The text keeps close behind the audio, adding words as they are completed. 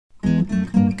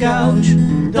couch,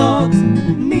 dogs,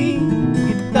 me,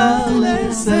 guitar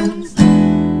lessons.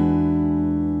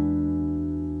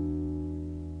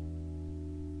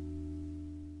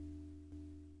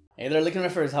 Hey there,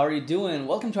 LickNRiffers, how are you doing?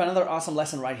 Welcome to another awesome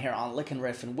lesson right here on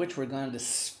LickNRiff, in which we're going to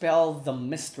dispel the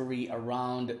mystery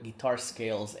around guitar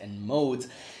scales and modes.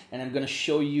 And I'm going to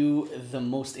show you the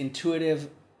most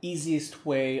intuitive, easiest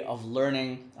way of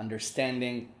learning,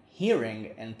 understanding,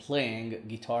 hearing, and playing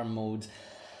guitar modes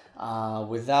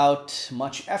without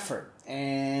much effort.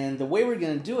 And the way we're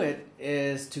going to do it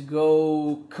is to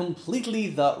go completely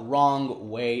the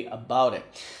wrong way about it.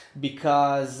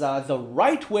 Because the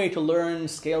right way to learn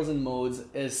scales and modes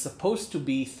is supposed to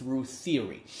be through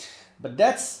theory. But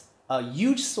that's a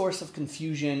huge source of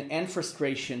confusion and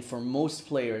frustration for most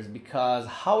players, because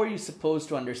how are you supposed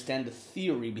to understand the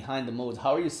theory behind the modes?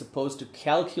 How are you supposed to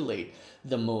calculate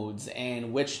the modes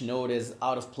and which note is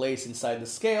out of place inside the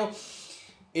scale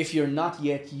if you're not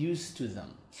yet used to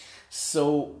them?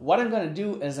 So what I'm going to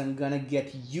do is I'm going to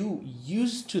get you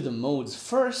used to the modes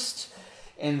first,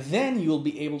 and then you'll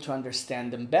be able to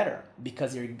understand them better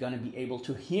because you're going to be able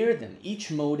to hear them.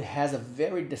 Each mode has a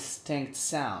very distinct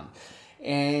sound.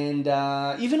 And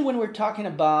even when we're talking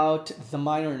about the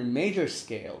minor and major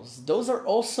scales, those are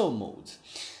also modes.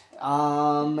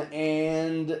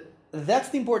 And that's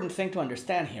the important thing to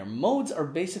understand here. Modes are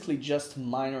basically just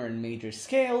minor and major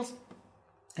scales,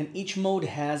 and each mode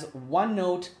has one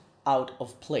note out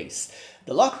of place.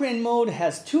 The Locrian mode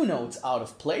has two notes out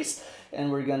of place,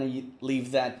 and we're going to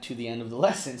leave that to the end of the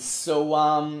lesson.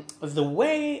 So the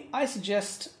way I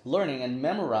suggest learning and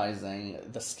memorizing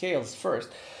the scales first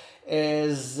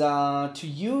is to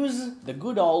use the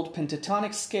good old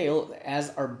pentatonic scale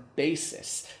as our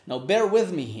basis. Now bear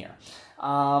with me here.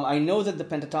 I know that the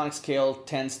pentatonic scale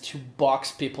tends to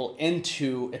box people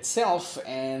into itself,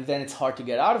 and then it's hard to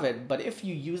get out of it. But if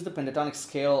you use the pentatonic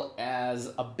scale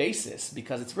as a basis,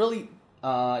 because it's really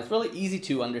easy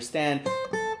to understand,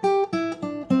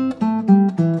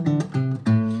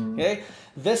 okay,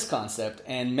 this concept,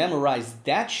 and memorize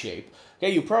that shape. Okay,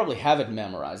 you probably have it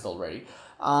memorized already.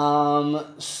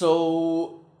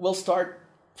 So we'll start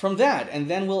from that, and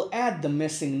then we'll add the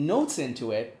missing notes into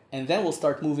it, and then we'll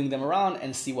start moving them around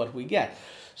and see what we get.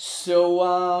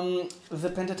 So the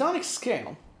pentatonic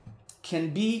scale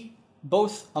can be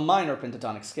both a minor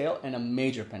pentatonic scale and a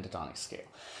major pentatonic scale.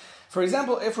 For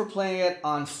example, if we're playing it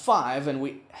on 5 and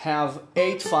we have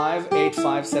 8-5,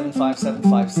 8-5, 7-5,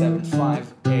 7-5, 7-5,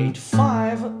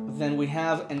 8-5, then we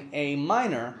have an A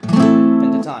minor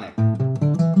pentatonic.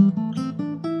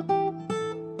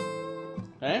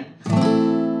 Okay?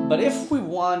 But if we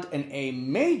want an A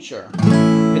major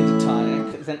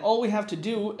pentatonic, then all we have to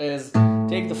do is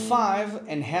take the 5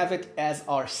 and have it as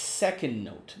our second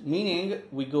note, meaning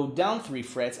we go down 3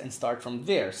 frets and start from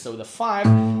there. So the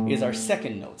 5 is our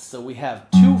second note. So we have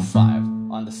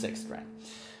 2-5 on the 6th string.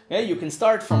 Okay, you can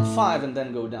start from 5 and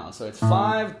then go down. So it's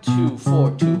 5, 2,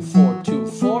 4, 2, 4, 2,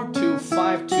 4, 2,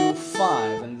 5, 2,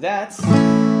 5. And that's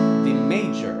the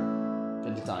major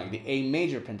pentatonic, the A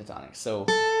major pentatonic. So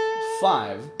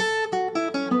 5.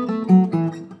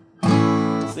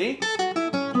 See?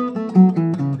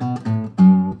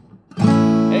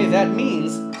 Okay, that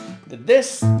means that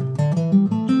this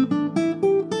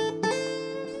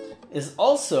is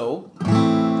also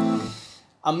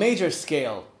a major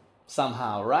scale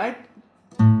somehow, right?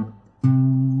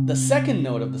 The second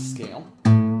note of the scale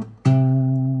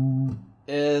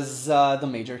is the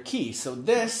major key. So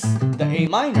this, the A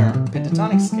minor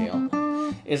pentatonic scale,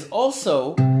 is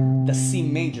also the C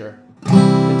major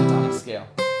pentatonic scale.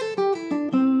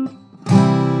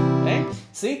 Okay,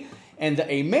 see? And the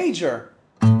A major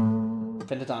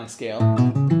pentatonic scale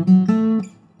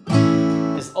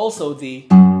is also the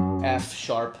F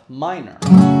sharp minor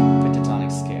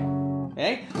pentatonic scale.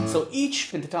 Okay? So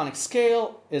each pentatonic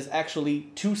scale is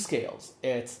actually two scales.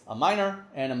 It's a minor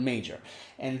and a major.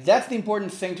 And that's the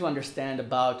important thing to understand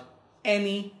about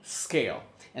any scale.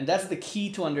 And that's the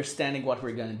key to understanding what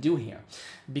we're going to do here.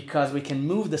 Because we can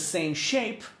move the same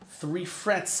shape 3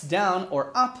 frets down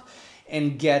or up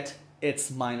and get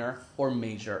its minor or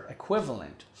major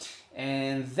equivalent.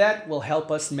 And that will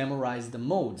help us memorize the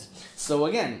modes. So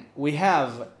again, we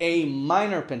have A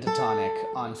minor pentatonic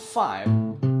on 5.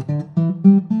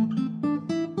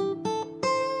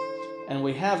 And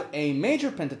we have A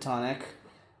major pentatonic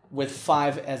with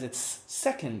 5 as its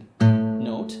second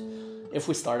note if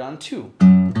we start on 2.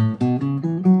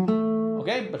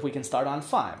 Okay, but we can start on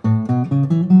 5.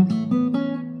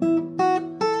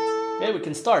 Okay, we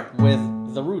can start with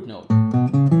the root note.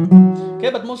 Okay,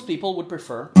 but most people would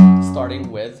prefer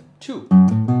starting with 2.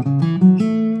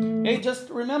 Okay, Okay, just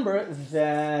remember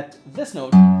that this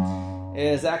note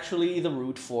is actually the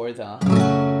root for the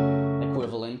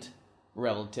equivalent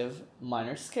relative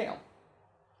minor scale.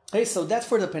 Okay, so that's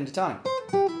for the pentatonic.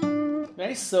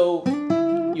 Okay, so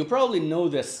you probably know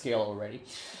this scale already,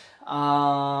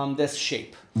 this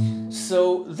shape.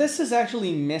 So this is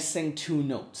actually missing two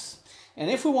notes. And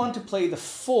if we want to play the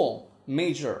full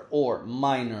major or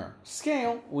minor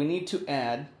scale, we need to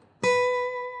add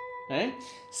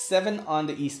 7 on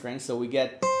the E string, so we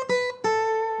get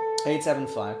 8, 7,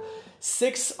 5.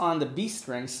 6 on the B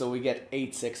string, so we get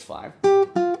 8, 6, 5.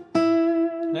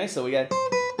 Okay, so we get,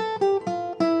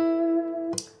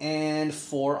 and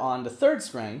 4 on the third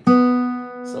string,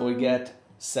 so we get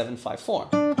 7, 5, 4.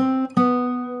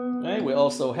 Okay, we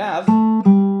also have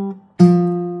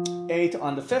 8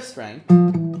 on the fifth string,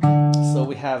 so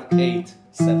we have 8,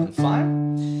 7, 5.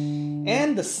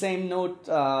 And the same note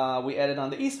we added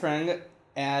on the E string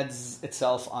adds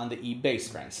itself on the E bass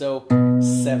string. So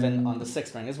 7 on the sixth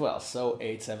string as well. So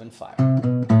 8, 7, 5.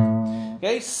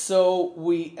 Okay, so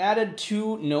we added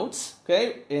two notes,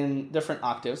 okay, in different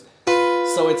octaves.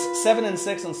 So it's 7 and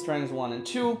 6 on strings 1 and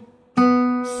 2,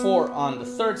 4 on the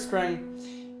third string,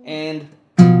 and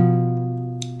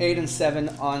 8 and 7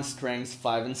 on strings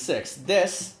 5 and 6.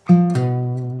 This,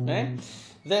 okay,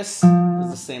 this is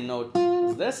the same note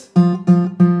as this,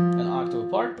 an octave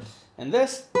apart, and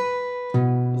this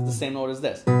is the same note as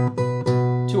this,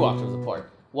 2 octaves apart.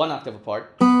 1 octave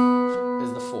apart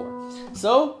is the 4.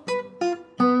 So,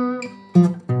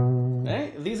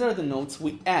 okay, these are the notes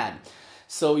we add.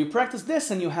 So you practice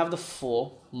this and you have the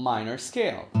full minor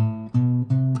scale.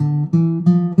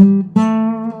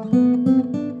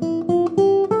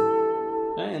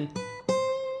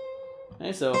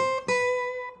 Okay, so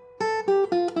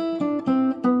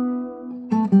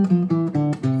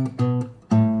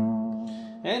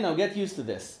and now get used to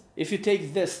this. If you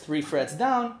take this 3 frets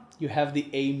down, you have the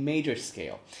A major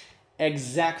scale.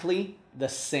 Exactly the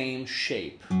same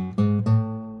shape.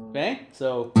 Okay,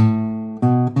 so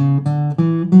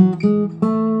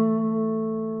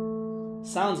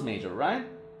sounds major, right?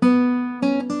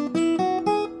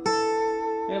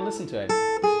 Okay, listen to it.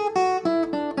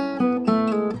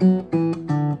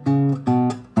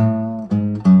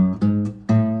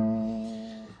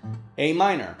 A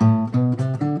minor.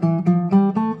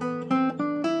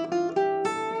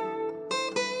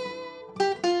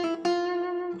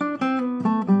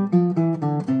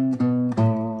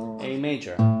 A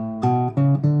major.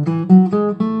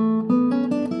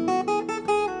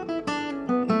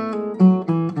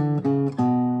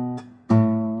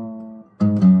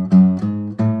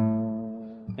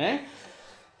 Okay?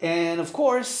 And of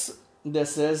course,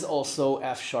 this is also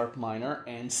F sharp minor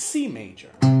and C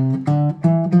major.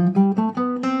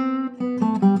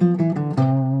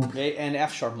 Okay, and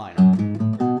F sharp minor.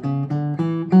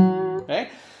 Okay,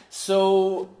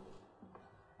 so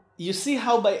you see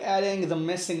how by adding the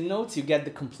missing notes you get the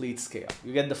complete scale,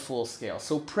 you get the full scale.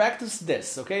 So practice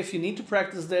this, okay? If you need to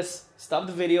practice this, stop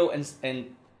the video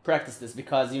and practice this,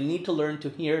 because you need to learn to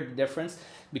hear the difference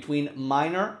between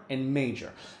minor and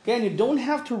major. Okay, and you don't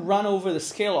have to run over the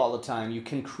scale all the time. You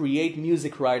can create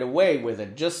music right away with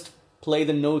it. Just play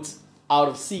the notes out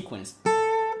of sequence.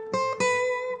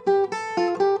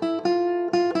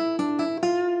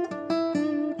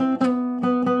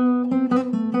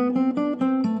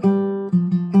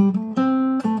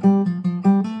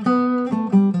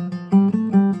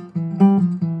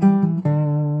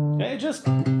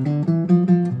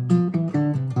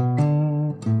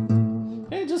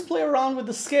 With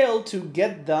the scale to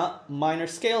get the minor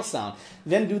scale sound.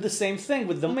 Then do the same thing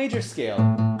with the major scale.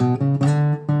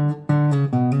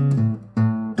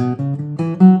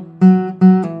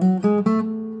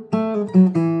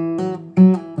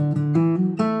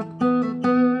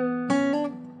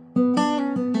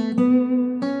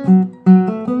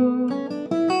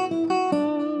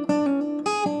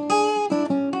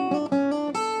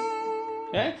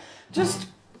 Okay? Just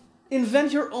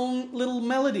invent your own little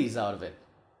melodies out of it.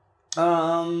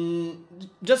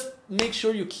 Just make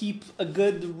sure you keep a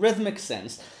good rhythmic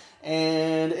sense,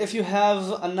 and if you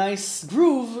have a nice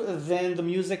groove, then the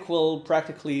music will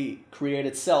practically create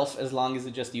itself as long as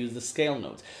you just use the scale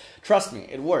notes. Trust me,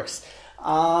 it works.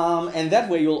 And that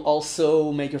way you'll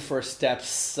also make your first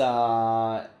steps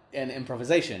in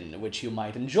improvisation, which you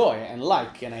might enjoy and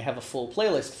like, and I have a full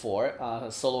playlist for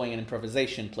soloing and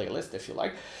improvisation playlist, if you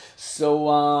like.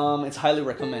 So it's highly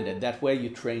recommended. That way you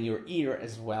train your ear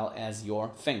as well as your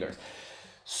fingers.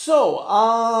 So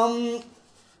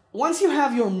once you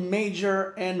have your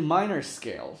major and minor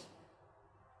scales,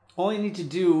 all you need to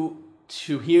do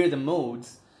to hear the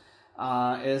modes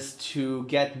is to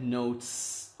get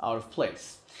notes out of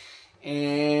place.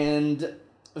 And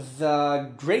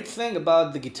the great thing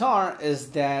about the guitar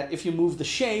is that if you move the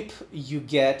shape, you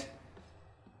get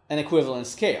an equivalent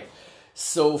scale.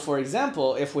 So for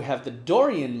example, if we have the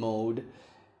Dorian mode,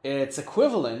 its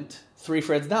equivalent, 3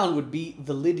 frets down, would be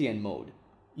the Lydian mode.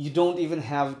 You don't even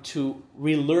have to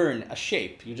relearn a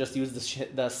shape. You just use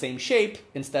the same shape.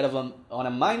 Instead of on a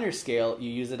minor scale, you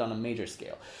use it on a major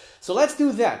scale. So let's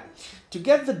do that. To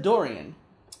get the Dorian,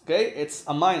 okay, it's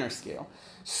a minor scale.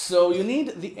 So you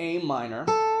need the A minor,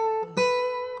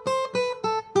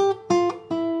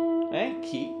 okay,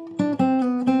 key,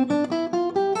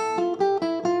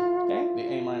 okay, the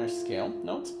A minor scale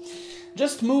notes.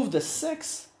 Just move the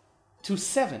 6 to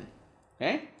 7,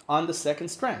 okay, on the second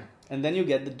string. And then you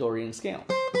get the Dorian scale.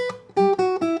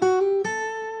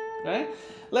 Okay,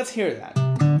 let's hear that.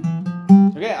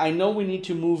 Okay, I know we need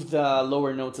to move the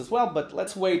lower notes as well, but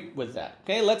let's wait with that.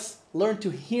 Okay, let's learn to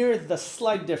hear the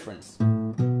slight difference.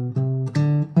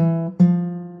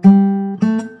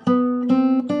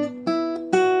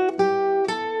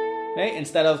 Okay,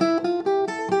 instead of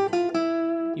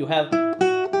you have,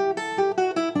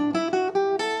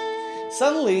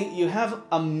 suddenly you have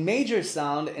a major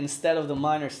sound instead of the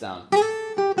minor sound.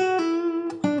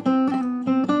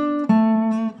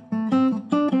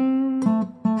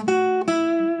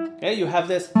 Okay, you have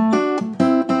this,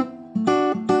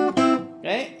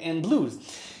 okay, in blues.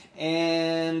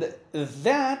 And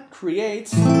that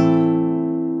creates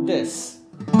this.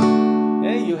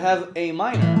 Okay, you have A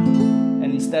minor,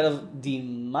 and instead of D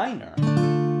minor,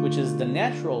 which is the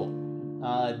natural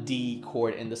D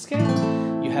chord in the scale,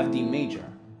 you have D major.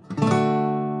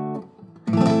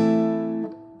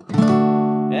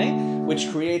 Okay, which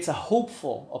creates a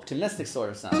hopeful, optimistic sort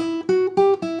of sound.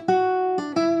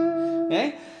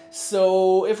 Okay,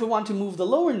 so if we want to move the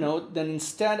lower note, then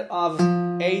instead of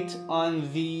 8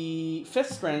 on the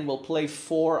 5th string, we'll play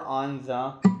 4 on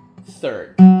the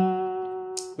 3rd,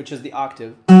 which is the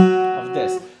octave of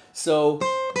this. So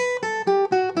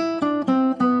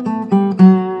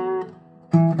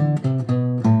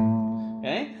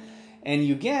okay, and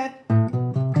you get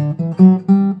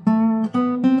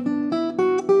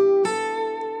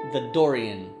the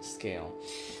Dorian scale.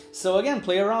 So again,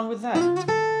 play around with that.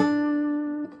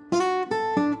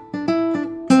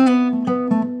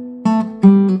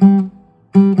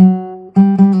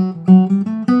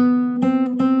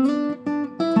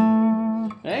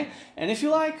 And if you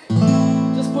like,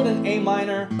 just put an A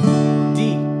minor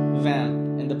D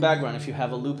vamp in the background if you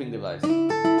have a looping device.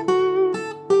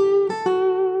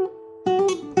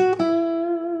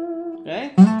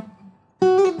 Okay?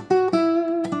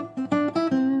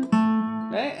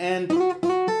 Okay, and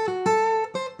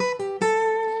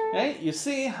okay, you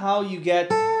see how you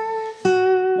get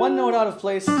one note out of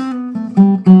place and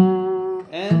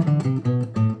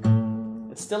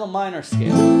it's still a minor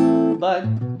scale, but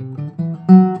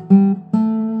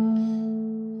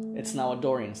it's now a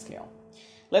Dorian scale.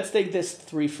 Let's take this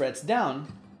 3 frets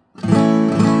down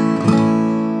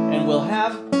and we'll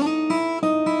have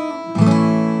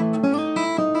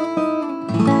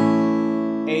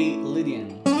a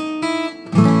Lydian.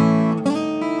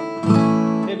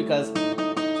 Okay, because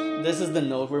this is the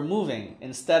note we're moving.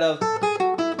 Instead of 3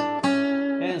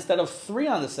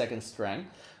 on the 2nd string,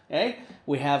 okay,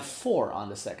 we have 4 on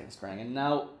the 2nd string, and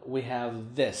now we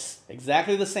have this,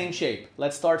 exactly the same shape.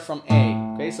 Let's start from A,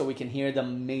 okay, so we can hear the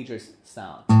major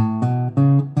sound.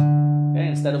 Okay,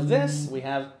 instead of this, we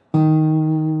have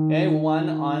okay, 1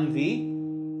 on the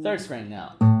 3rd string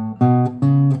now.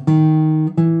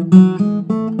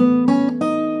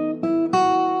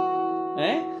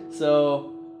 Okay, so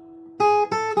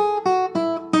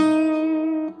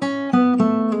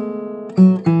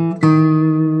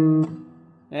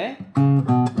okay.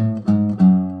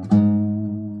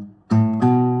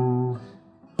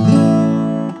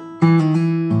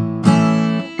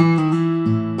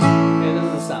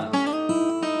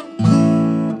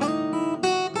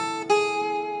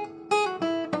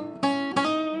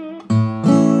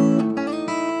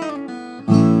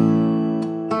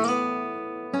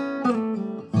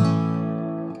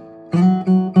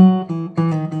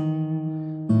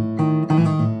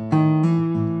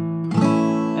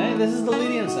 This is the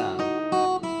Lydian sound.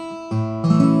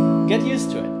 Get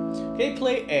used to it. Okay,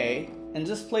 play A and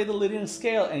just play the Lydian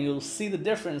scale and you'll see the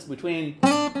difference between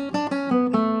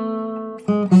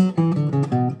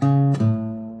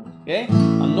okay,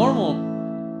 a normal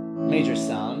major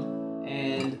sound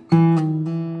and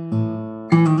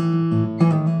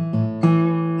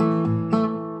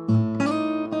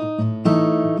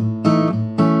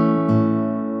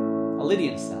a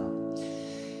Lydian sound.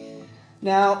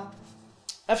 Now,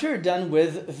 After you're done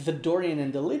with the Dorian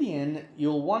and the Lydian,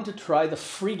 you'll want to try the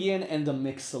Phrygian and the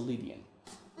Mixolydian.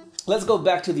 Let's go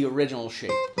back to the original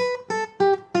shape.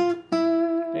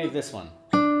 Okay, this one.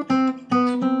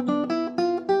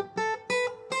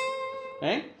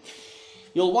 Okay?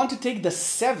 You'll want to take the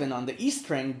 7 on the E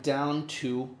string down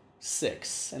to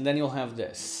 6, and then you'll have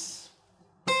this.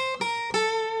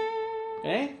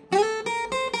 Okay?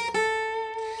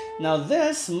 Now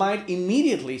this might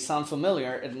immediately sound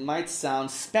familiar, it might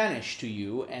sound Spanish to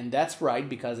you, and that's right,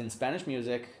 because in Spanish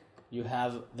music you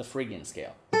have the Phrygian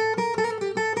scale.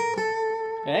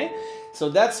 Okay? So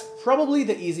that's probably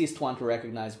the easiest one to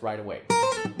recognize right away.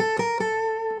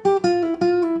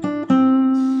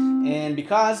 And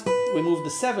because we moved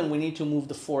the 7, we need to move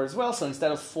the 4 as well, so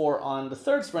instead of 4 on the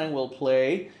 3rd string, we'll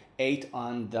play 8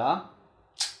 on the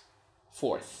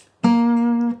 4th.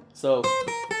 So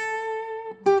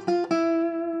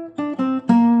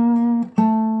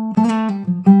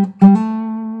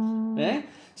okay,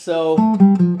 so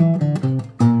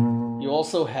you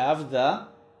also have the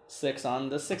 6 on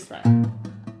the 6th string,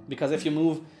 because if you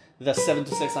move the 7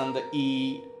 to 6 on the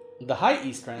E, the high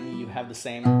E string, you have the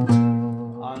same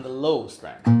on the low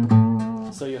string.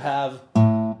 So you have 8.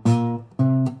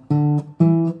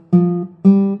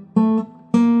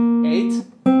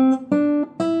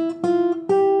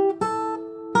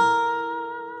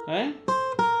 Okay?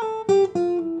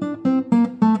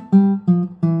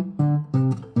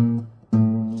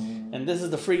 And this is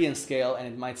the Phrygian scale, and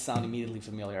it might sound immediately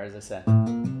familiar, as I said.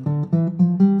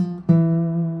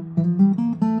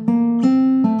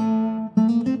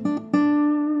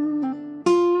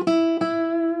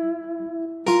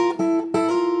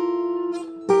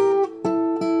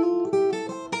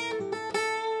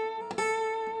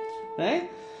 Okay?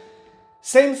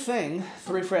 Same thing,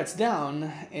 3 frets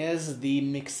down, is the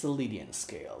Mixolydian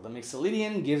scale. The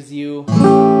Mixolydian gives you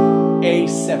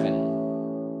A7.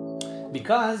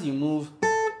 Because you move,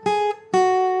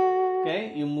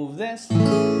 okay, you move this,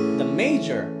 the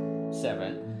major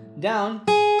 7, down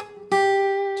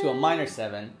to a minor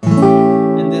 7,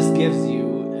 and this gives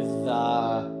you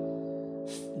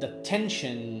the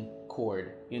tension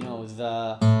chord, you know,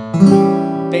 the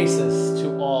basis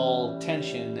to all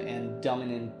tension and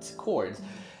dominant chords,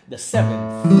 the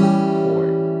 7th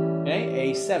chord,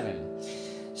 okay, A7.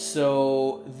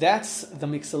 So that's the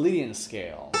Mixolydian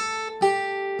scale.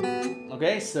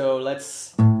 Okay, so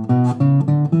let's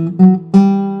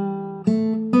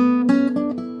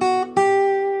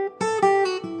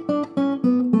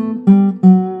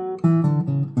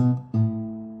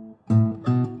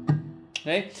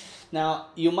okay, now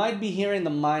you might be hearing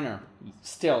the minor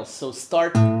still, so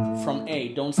start from A,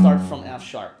 don't start from F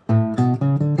sharp.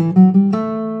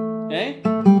 Okay?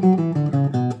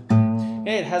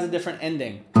 Okay, it has a different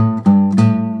ending.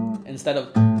 Instead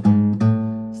of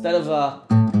a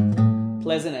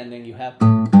pleasant ending, you have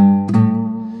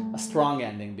a strong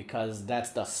ending, because that's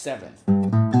the 7th.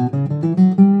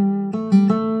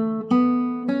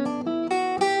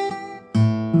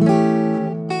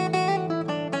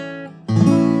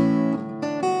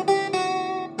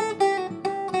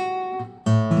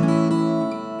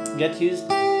 Get used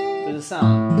to the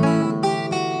sound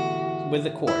with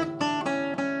the chord.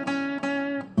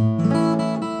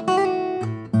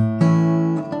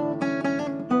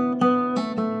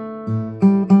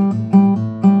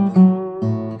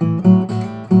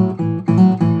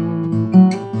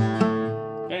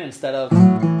 Okay, instead of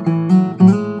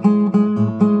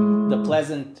the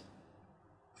pleasant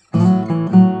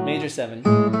major 7,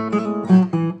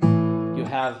 you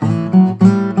have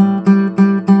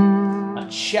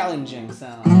challenging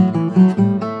sound.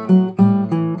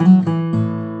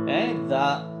 Okay,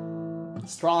 the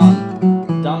strong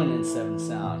dominant 7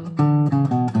 sound.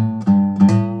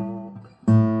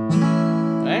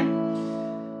 Okay,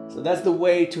 so that's the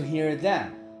way to hear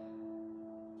that.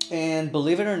 And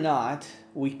believe it or not,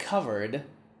 we covered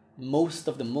most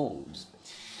of the modes.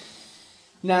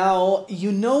 Now,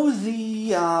 you know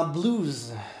the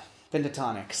blues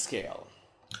pentatonic scale,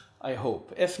 I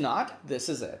hope. If not, this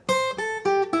is it.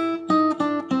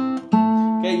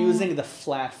 Okay, using the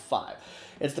flat 5.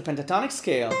 It's the pentatonic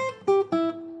scale,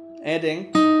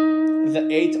 adding the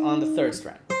 8 on the 3rd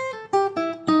string.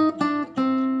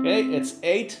 Okay, it's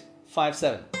 8, 5,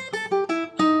 7.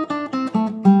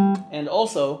 And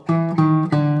also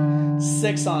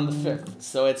 6 on the 5th,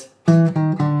 so it's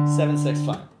 7, 6,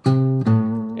 5.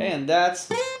 Okay, and that's,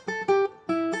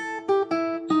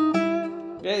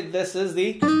 okay, this is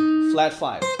the flat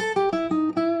 5.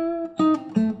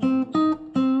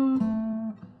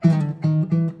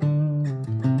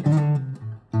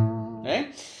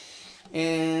 Okay,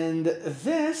 and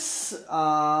this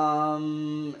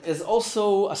is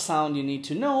also a sound you need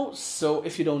to know. So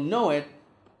if you don't know it,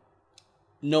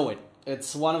 know it.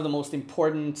 It's one of the most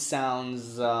important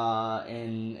sounds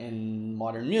in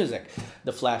modern music,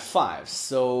 the flat 5.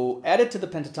 So add it to the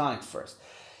pentatonic first.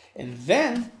 And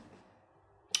then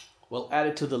we'll add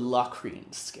it to the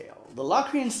Locrian scale. The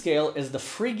Locrian scale is the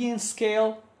Phrygian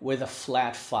scale with a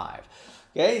flat 5.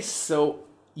 Okay, so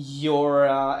you're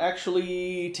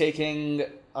actually taking 2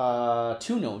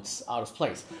 notes out of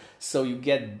place. So you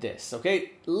get this,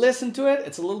 okay? Listen to it,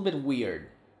 it's a little bit weird,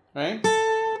 right?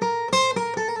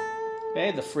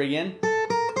 Okay, the Phrygian.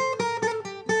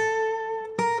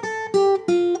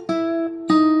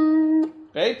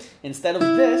 Okay, instead of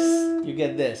this, you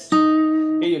get this.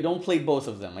 Okay, you don't play both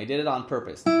of them. I did it on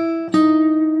purpose.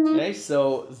 Okay,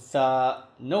 so the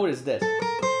note is this.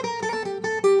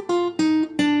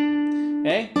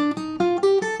 Okay?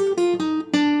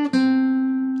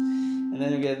 And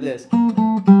then you get this.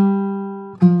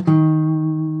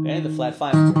 Okay, the flat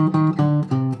 5.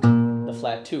 The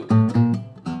flat 2.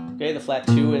 Okay, the flat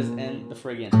 2 is in the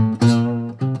Phrygian.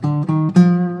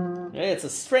 Okay, it's a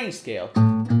strange scale.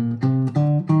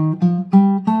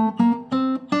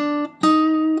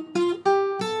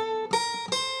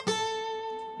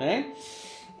 Okay,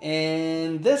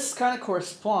 and this kind of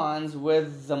corresponds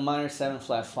with the minor 7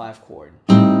 flat 5 chord.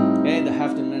 Okay, the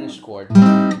half diminished chord.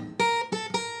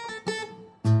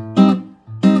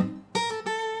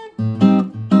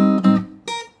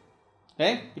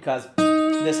 Okay, because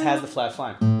this has the flat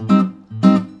 5.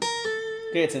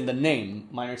 Okay, it's in the name,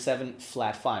 minor 7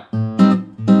 flat 5.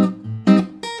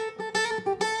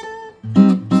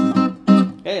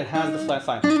 Okay, it has the flat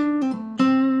 5.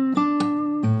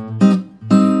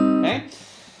 Okay,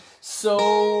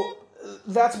 so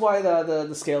that's why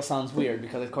the scale sounds weird,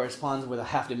 because it corresponds with a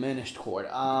half diminished chord.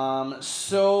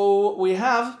 So we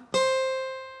have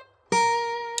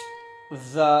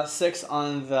the 6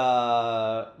 on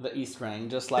the E string,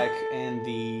 just like in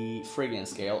the Phrygian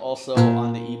scale, also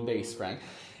on the E bass string,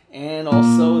 and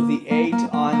also the 8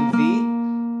 on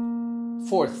the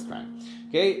 4th string.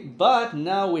 Okay, but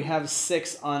now we have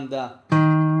 6 on the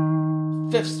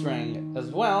 5th string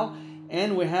as well,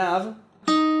 and we have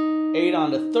 8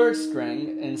 on the 3rd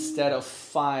string instead of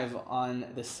 5 on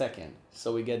the 2nd.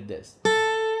 So we get this.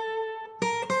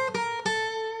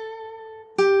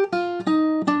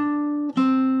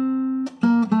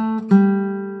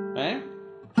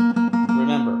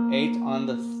 On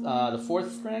the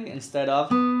 4th string instead of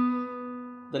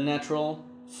the natural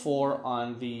 4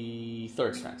 on the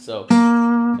 3rd string. So,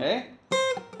 okay.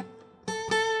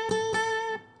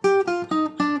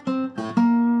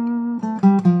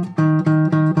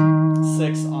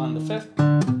 Six on the 5th.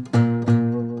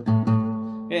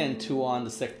 And 2 on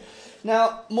the 6th.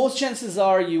 Now, most chances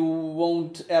are you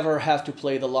won't ever have to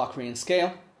play the Locrian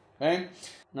scale, right?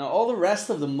 Now, all the rest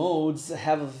of the modes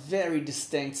have a very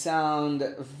distinct sound,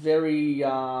 a very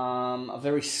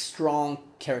strong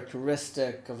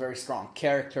characteristic, a very strong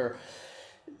character.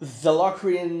 The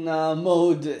Locrian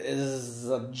mode is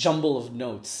a jumble of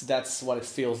notes. That's what it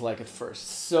feels like at first.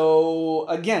 So,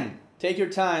 again, take your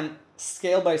time,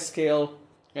 scale by scale,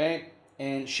 okay,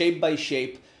 and shape by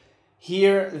shape.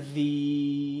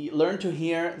 Learn to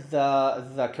hear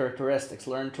the characteristics.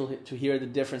 Learn to hear the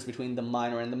difference between the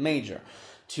minor and the major.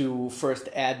 To first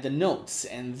add the notes,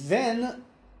 and then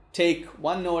take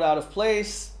one note out of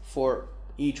place for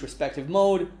each respective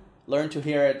mode, learn to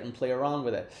hear it and play around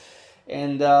with it.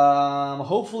 And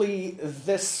hopefully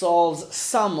this solves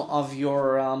some of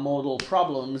your modal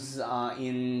problems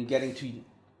in getting to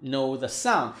know the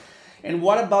sound. And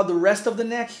what about the rest of the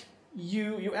neck,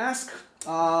 you ask?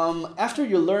 After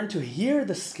you learn to hear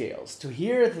the scales, to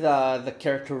hear the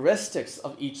characteristics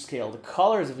of each scale, the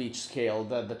colors of each scale,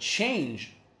 the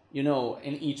change, you know,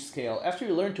 in each scale. After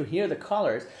you learn to hear the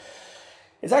colors,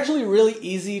 it's actually really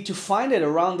easy to find it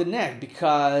around the neck,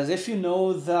 because if you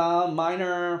know the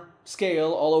minor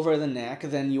scale all over the neck,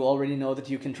 then you already know that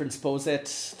you can transpose it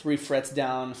 3 frets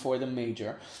down for the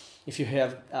major. If you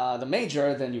have the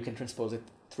major, then you can transpose it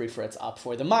 3 frets up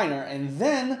for the minor, and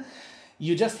then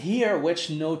you just hear which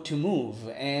note to move.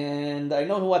 And I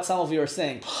know what some of you are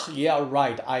saying. Yeah,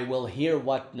 right, I will hear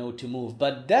what note to move.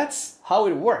 But that's how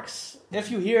it works.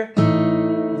 If you hear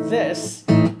this,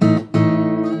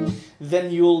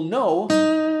 then you'll know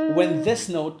when this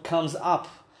note comes up.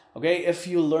 Okay, if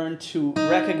you learn to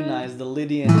recognize the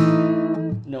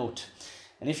Lydian note.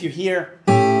 And if you hear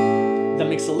the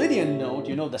Mixolydian note,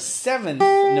 you know, the 7th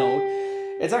note,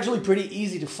 it's actually pretty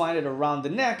easy to find it around the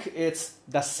neck. It's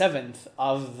the 7th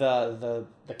of the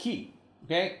key.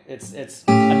 Okay, it's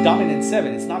a dominant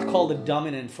 7. It's not called a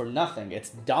dominant for nothing. It's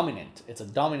dominant. It's a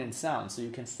dominant sound, so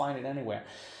you can find it anywhere.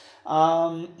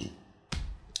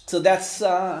 So that's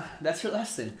your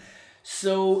lesson.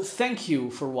 So thank you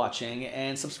for watching,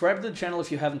 and subscribe to the channel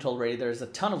if you haven't already. There's a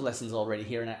ton of lessons already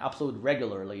here, and I upload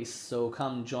regularly, so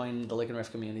come join the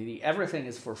LickNRiff community. Everything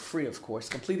is for free, of course,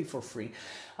 completely for free.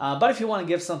 But if you want to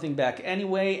give something back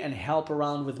anyway and help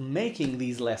around with making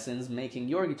these lessons, making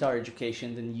your guitar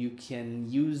education, then you can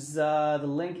use the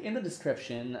link in the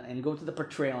description and go to the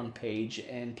Patreon page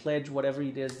and pledge whatever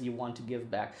it is you want to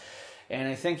give back. And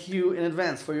I thank you in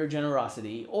advance for your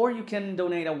generosity. Or you can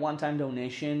donate a one-time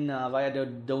donation via the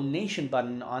donation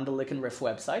button on the LickNRiff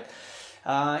website.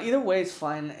 Either way is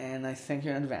fine, and I thank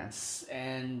you in advance.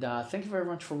 And thank you very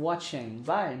much for watching.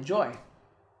 Bye. Enjoy.